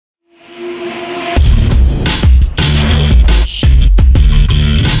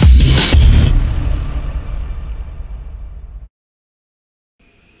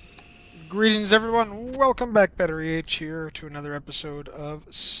Greetings everyone, welcome back, Battery H here to another episode of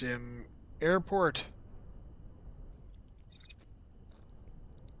Sim Airport.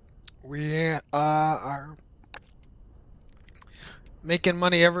 We are making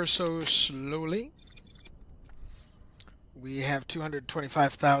money ever so slowly. We have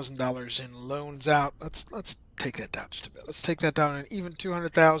 $225,000 in loans out. Let's take that down just a bit. Let's take that down an even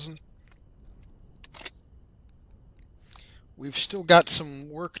 200,000. We've still got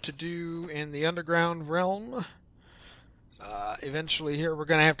some work to do in the underground realm. Eventually here we're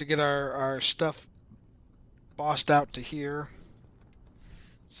going to have to get our stuff bossed out to here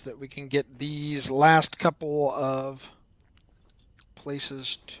so that we can get these last couple of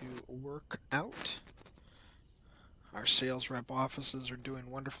places to work out. Our sales rep offices are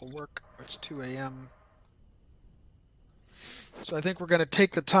doing wonderful work. It's 2 a.m. So I think we're going to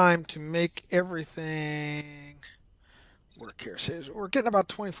take the time to make everything work here. So we're getting about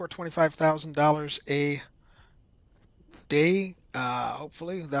 $25,000 a day.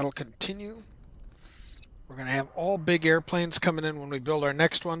 Hopefully that'll continue. We're going to have all big airplanes coming in when we build our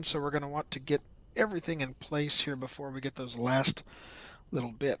next one, so we're going to want to get everything in place here before we get those last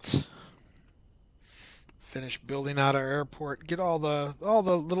little bits. Finish building out our airport, get all the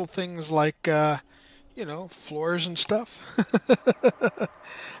little things like floors and stuff.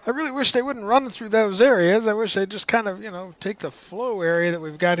 I really wish they wouldn't run through those areas. I wish they'd just kind of, take the flow area that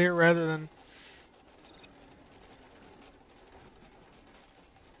we've got here rather than...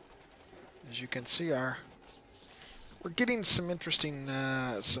 As you can see, we're getting some interesting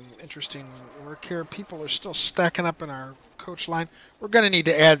work here. People are still stacking up in our coach line. We're going to need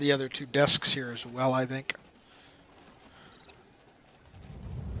to add the other two desks here as well, I think.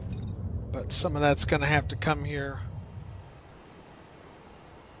 But some of that's going to have to come here.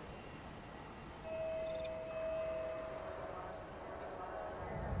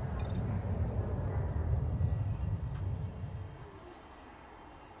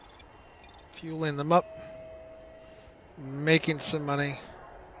 Fueling them up. Making some money.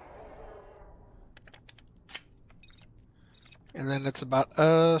 And then it's about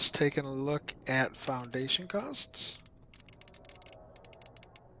us taking a look at foundation costs.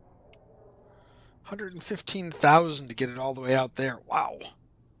 $115,000 to get it all the way out there. Wow.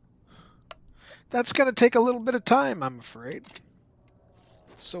 That's going to take a little bit of time, I'm afraid.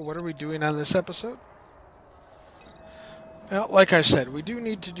 So what are we doing on this episode? Well, like I said, we do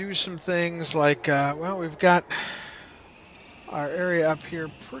need to do some things like, we've got our area up here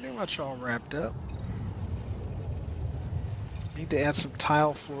pretty much all wrapped up. Need to add some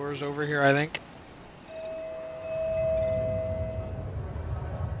tile floors over here, I think.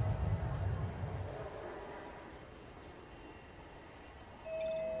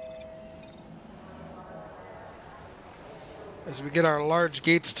 As we get our large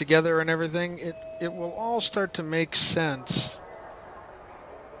gates together and everything, it will all start to make sense.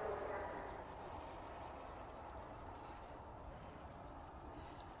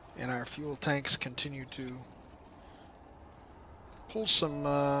 And our fuel tanks continue to pull some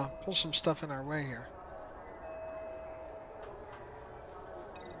stuff in our way here.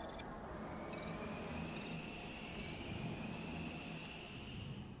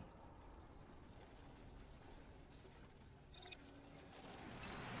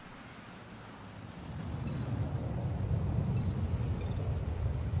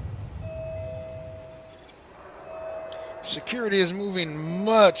 Security is moving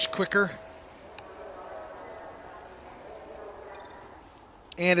much quicker.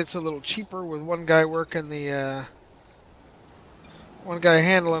 And it's a little cheaper with one guy working one guy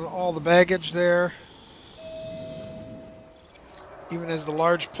handling all the baggage there. Even as the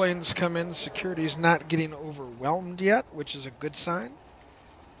large planes come in, security is not getting overwhelmed yet, which is a good sign.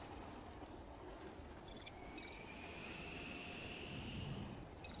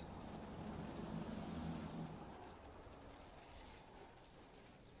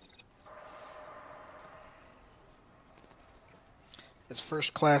 As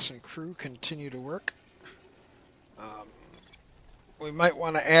first class and crew continue to work. We might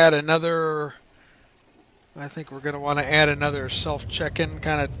want to add another, I think we're going to want to add another self-check-in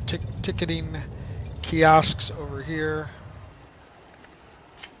kind of ticketing kiosks over here.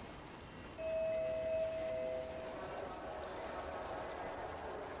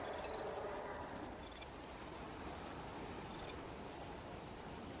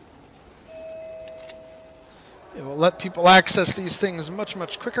 It will let people access these things much,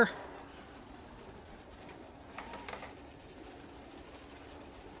 much quicker.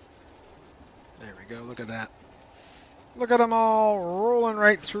 There we go, look at that. Look at them all rolling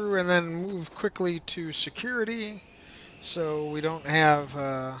right through and then move quickly to security so we don't have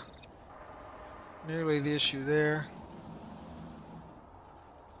nearly the issue there.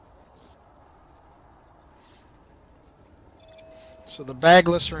 So the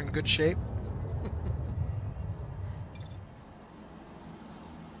bagless are in good shape.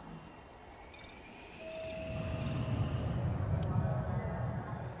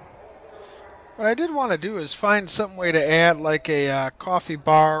 What I did want to do is find some way to add like a coffee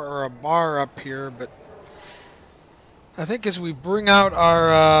bar or a bar up here, but I think as we bring out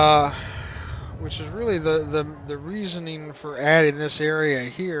our, which is really the reasoning for adding this area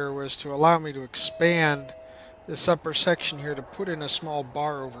here was to allow me to expand this upper section here to put in a small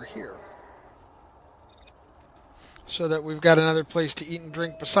bar over here. So that we've got another place to eat and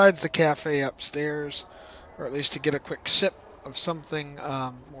drink besides the cafe upstairs, or at least to get a quick sip of something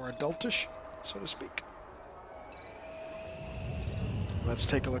more adultish, so to speak. Let's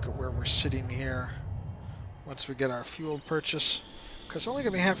take a look at where we're sitting here once we get our fuel purchase, because it's only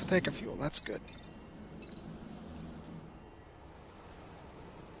going to be half a tank of fuel. That's good.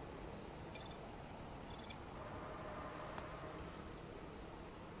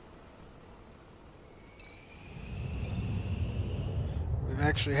 We've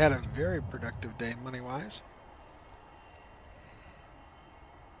actually had a very productive day money-wise.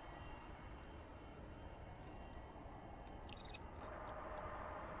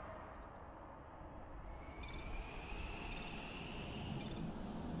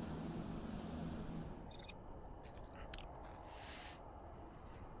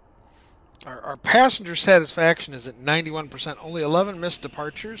 Our passenger satisfaction is at 91%. Only 11 missed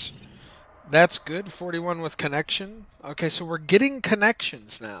departures. That's good. 41 with connection. Okay, so we're getting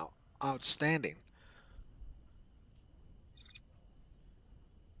connections now. Outstanding.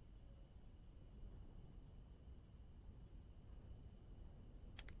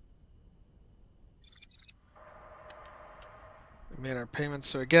 We made our payments.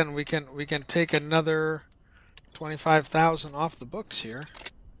 So again, we can take another 25,000 off the books here.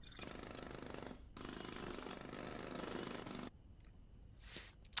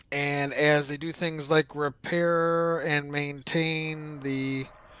 And as they do things like repair and maintain the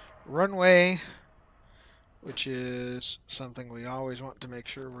runway, which is something we always want to make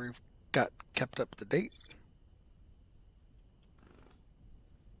sure we've got kept up to date.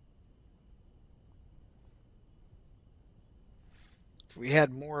 If we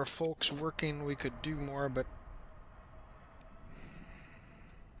had more folks working, we could do more, but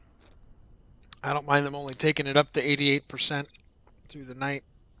I don't mind them only taking it up to 88% through the night.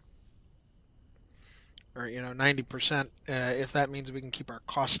 Or 90% if that means we can keep our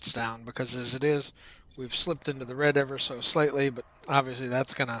costs down, because as it is, we've slipped into the red ever so slightly, but obviously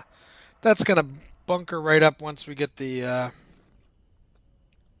that's gonna bunker right up once we get the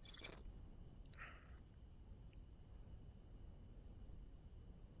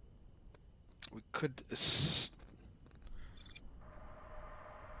we could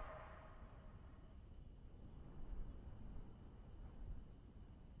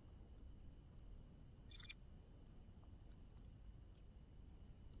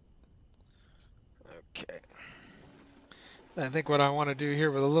okay. I think what I want to do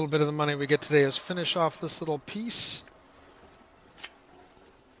here with a little bit of the money we get today is finish off this little piece.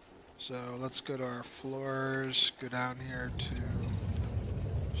 So let's go to our floors, go down here to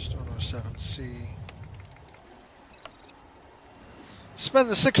Stone 07C. Spend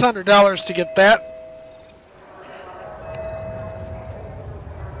the $600 to get that.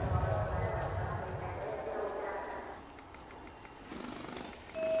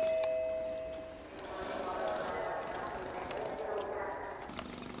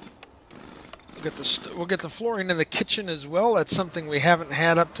 We'll get the flooring in the kitchen as well. That's something we haven't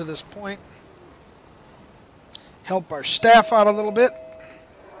had up to this point. Help our staff out a little bit.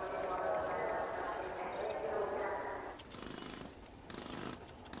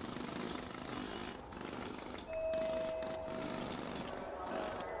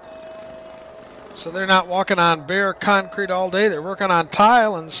 So they're not walking on bare concrete all day. They're working on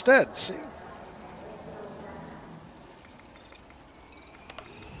tile instead. See?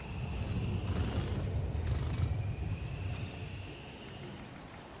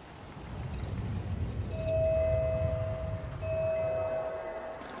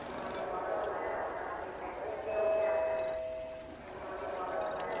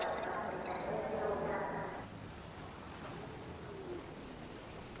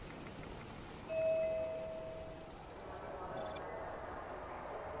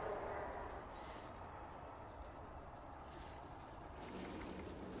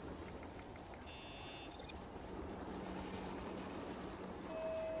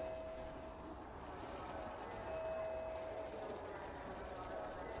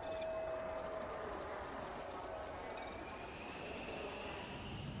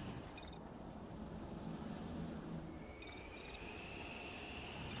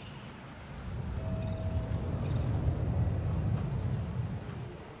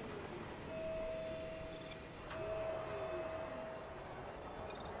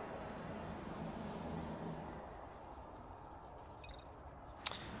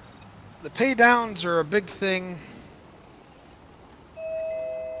 The pay downs are a big thing.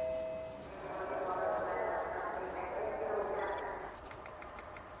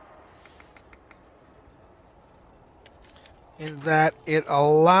 In that it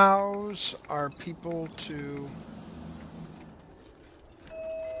allows our people to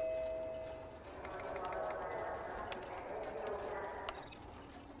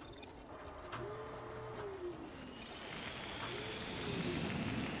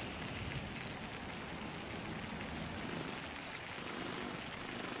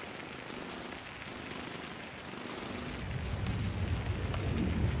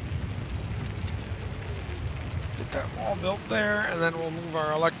get that wall built there, and then we'll move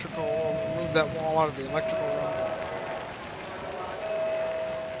our electrical, we'll move that wall out of the electrical room.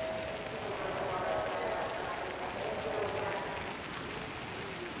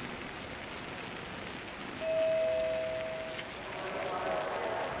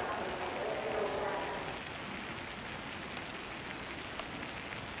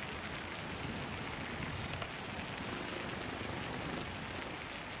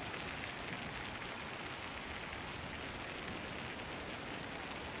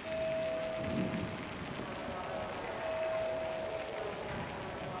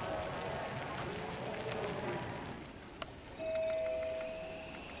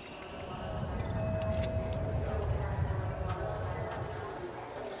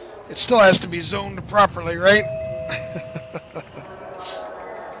 It still has to be zoned properly, right?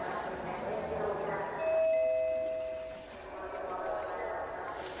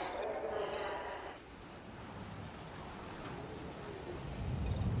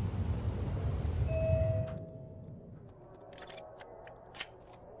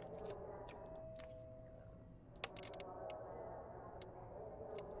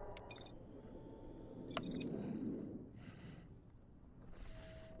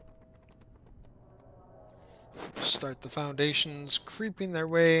 Start the foundations creeping their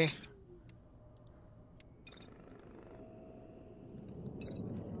way.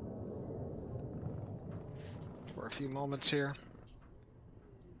 For a few moments here.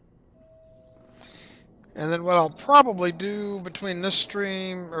 And then what I'll probably do between this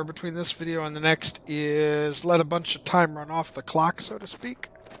stream, or between this video and the next, is let a bunch of time run off the clock, so to speak.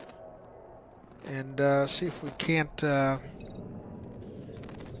 And see if we can't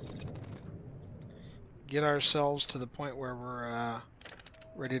get ourselves to the point where we're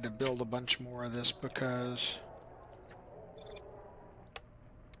ready to build a bunch more of this, because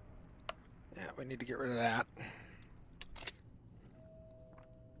yeah, we need to get rid of that.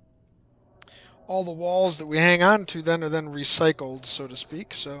 All the walls that we hang on to then are then recycled, so to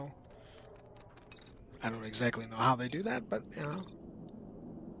speak, so I don't exactly know how they do that, but you know,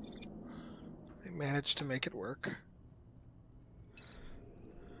 they managed to make it work.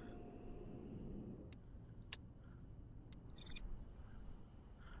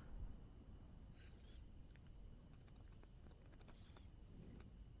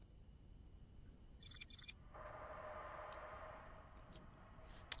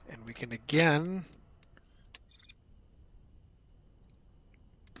 And we can again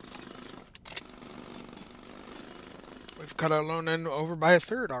we've cut our loan end over by a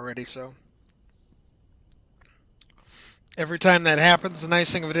third already, so every time that happens, the nice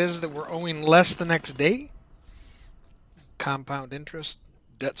thing of it is that we're owing less the next day. Compound interest,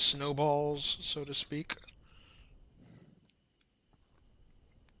 debt snowballs, so to speak.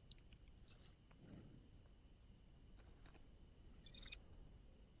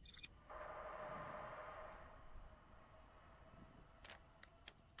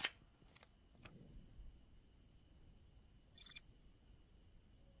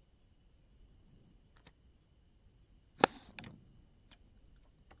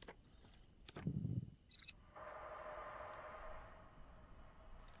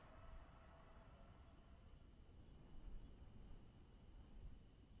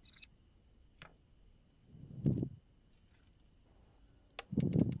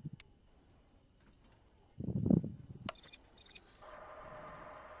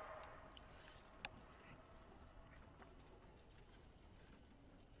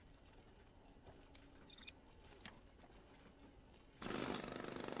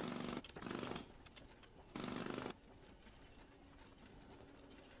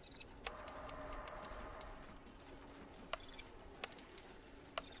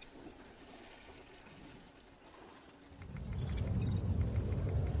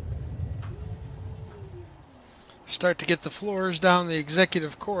 Start to get the floors down the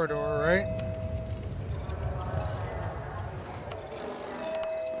executive corridor, right?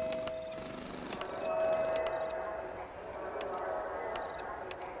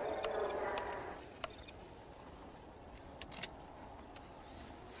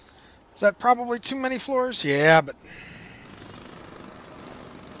 Is that probably too many floors? Yeah, but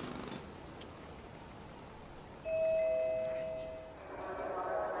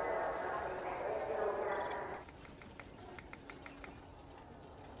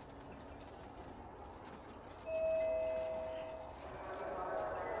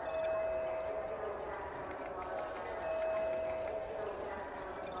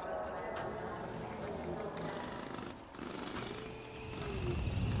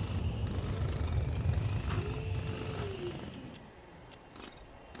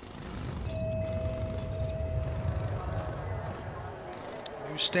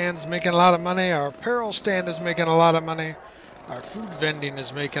new stand's making a lot of money. Our apparel stand is making a lot of money. Our food vending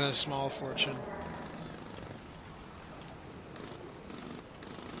is making a small fortune.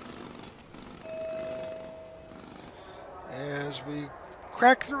 As we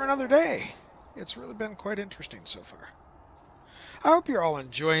crack through another day, it's really been quite interesting so far. I hope you're all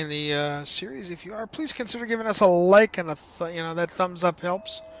enjoying the series. If you are, please consider giving us a like and that thumbs up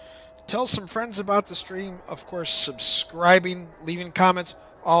helps. Tell some friends about the stream. Of course, subscribing, leaving comments,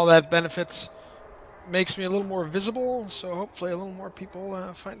 all that benefits. Makes me a little more visible, so hopefully a little more people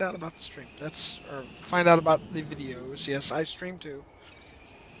find out about the stream. Or find out about the videos. Yes, I stream too.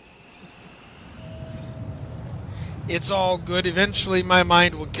 It's all good. Eventually my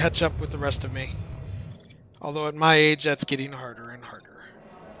mind will catch up with the rest of me. Although at my age, that's getting harder and harder.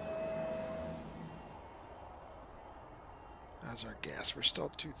 That's our gas. We're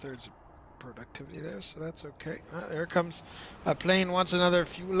still 2/3 of productivity there, so that's okay. There comes a plane wants another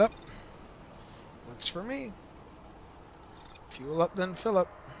fuel up. Works for me. Fuel up, then fill up.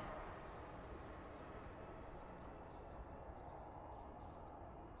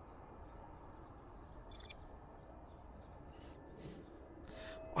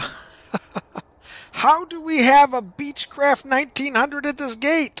 How do we have a Beechcraft 1900 at this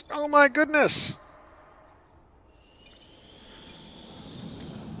gate? Oh my goodness.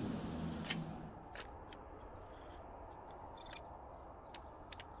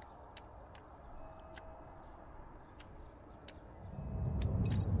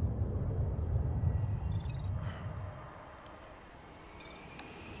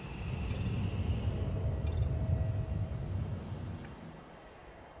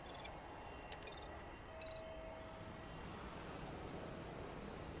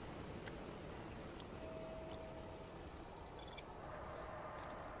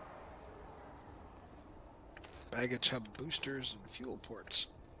 Baggage hub boosters and fuel ports.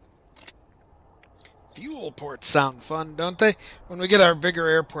 Fuel ports sound fun, don't they? When we get our bigger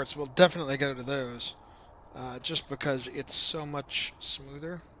airports, we'll definitely go to those. Just because it's so much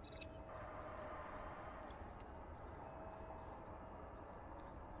smoother.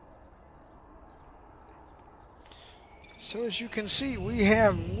 So as you can see, we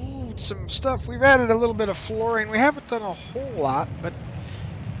have moved some stuff. We've added a little bit of flooring. We haven't done a whole lot, but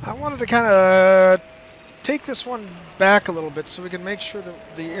I wanted to kind of take this one back a little bit so we can make sure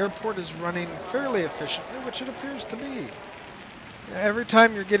that the airport is running fairly efficiently, which it appears to be. Every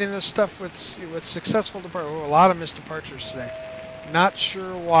time you're getting this stuff with successful departure, a lot of missed departures today. Not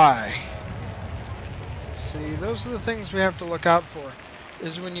sure why. See, those are the things we have to look out for.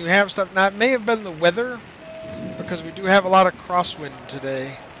 Is when you have stuff. Now it may have been the weather, because we do have a lot of crosswind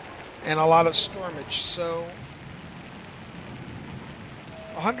today and a lot of stormage. So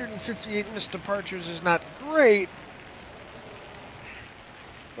 158 missed departures is not great,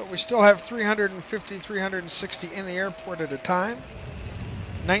 but we still have 350, 360 in the airport at a time.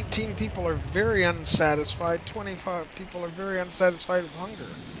 19 people are very unsatisfied. 25 people are very unsatisfied with hunger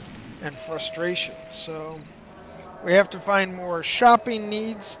and frustration. So we have to find more shopping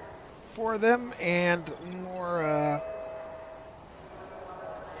needs for them and more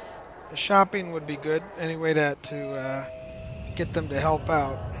shopping would be good. Any way to get them to help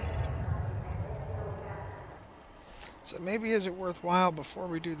out. So maybe is it worthwhile before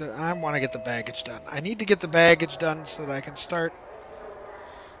we do that? I want to get the baggage done. I need to get the baggage done so that I can start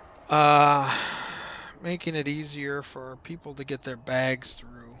making it easier for people to get their bags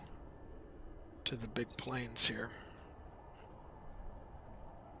through to the big planes here.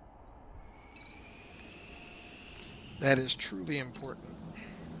 That is truly important.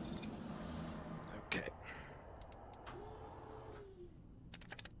 Okay.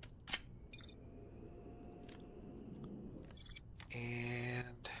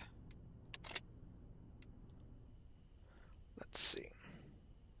 And let's see.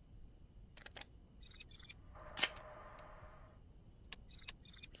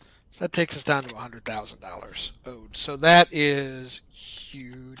 So that takes us down to $100,000 owed. So that is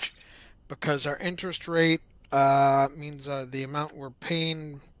huge because our interest rate means the amount we're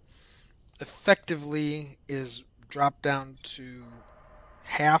paying effectively is dropped down to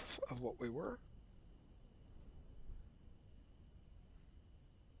half of what we were.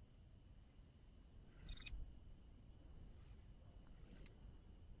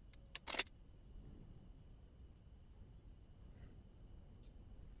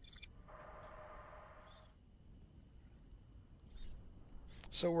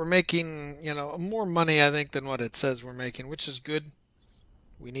 So we're making, more money, I think, than what it says we're making, which is good.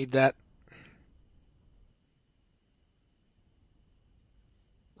 We need that.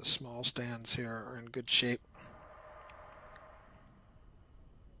 The small stands here are in good shape.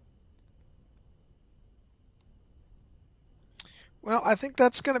 Well, I think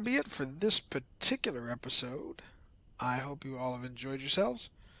that's going to be it for this particular episode. I hope you all have enjoyed yourselves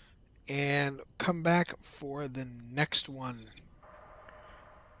and come back for the next one.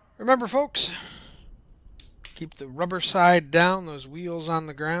 Remember, folks, keep the rubber side down, those wheels on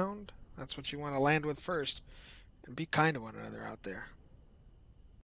the ground. That's what you want to land with first. And be kind to one another out there.